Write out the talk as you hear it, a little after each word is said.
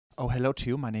Oh, hello to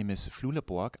you. My name is Flula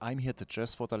Borg. I'm here at the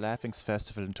Just for the Laughings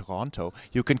Festival in Toronto.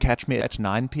 You can catch me at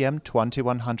 9 p.m.,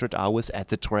 2100 hours at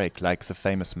the Drake, like the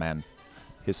famous man.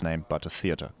 His name, but a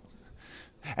theater.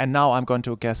 And now I'm going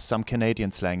to guess some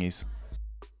Canadian slangies.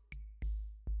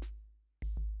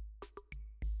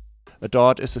 A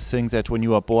dart is a thing that when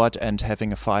you are bored and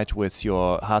having a fight with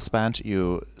your husband,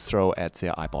 you throw at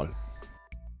their eyeball.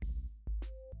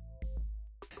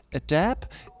 A dab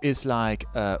is like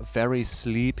a very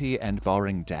sleepy and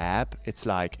boring dab. It's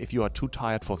like if you are too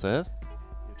tired for this,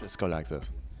 you just go like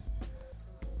this.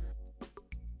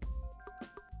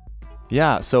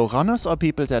 Yeah, so runners are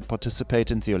people that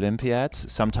participate in the Olympiads.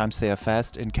 Sometimes they are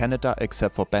fast. In Canada,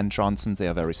 except for Ben Johnson, they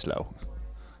are very slow.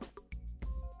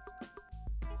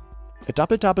 A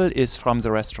double-double is from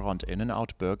the restaurant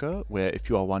In-N-Out Burger, where if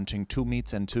you are wanting 2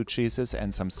 meats and 2 cheeses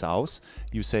and some sauce,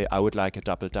 you say, I would like a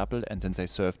double-double, and then they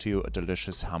serve to you a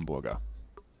delicious hamburger.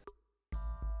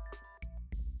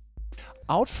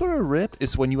 Out for a rib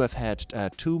is when you have had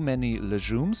too many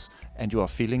legumes and you are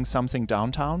feeling something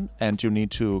downtown and you need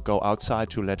to go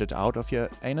outside to let it out of your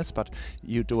anus, but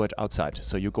you do it outside.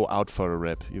 So you go out for a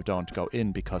rib, you don't go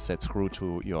in because that's rude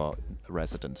to your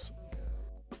residents.